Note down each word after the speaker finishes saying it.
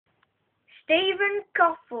Stephen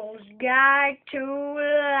Coppell's Guide to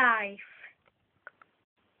Life.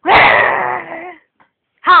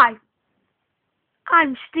 Hi,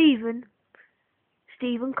 I'm Stephen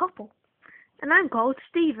Coppell, and I'm called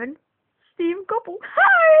Stephen Coppell.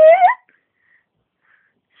 Hi!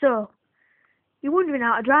 So, you're wondering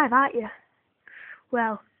how to drive, aren't you?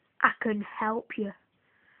 Well, I can help you.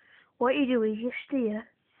 What you do is you steer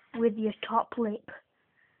with your top lip.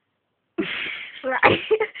 Right.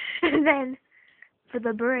 And then, for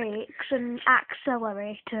the brakes and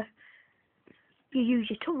accelerator, you use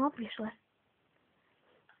your tongue, obviously.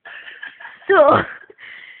 So,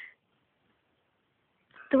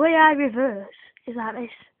 the way I reverse is like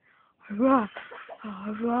this. Rah,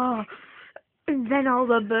 rah. And then all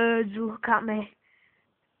the birds look at me,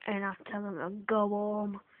 and I tell them to go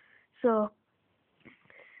home. So,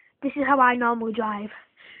 this is how I normally drive.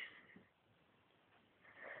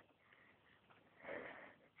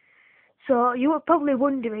 So, you were probably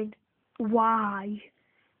wondering why.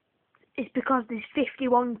 It's because there's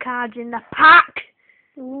 51 cards in the pack.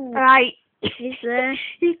 Ooh. Right. Is there?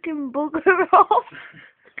 You can bugger off.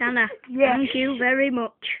 Can I? Yeah. Thank you very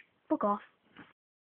much. Bug off.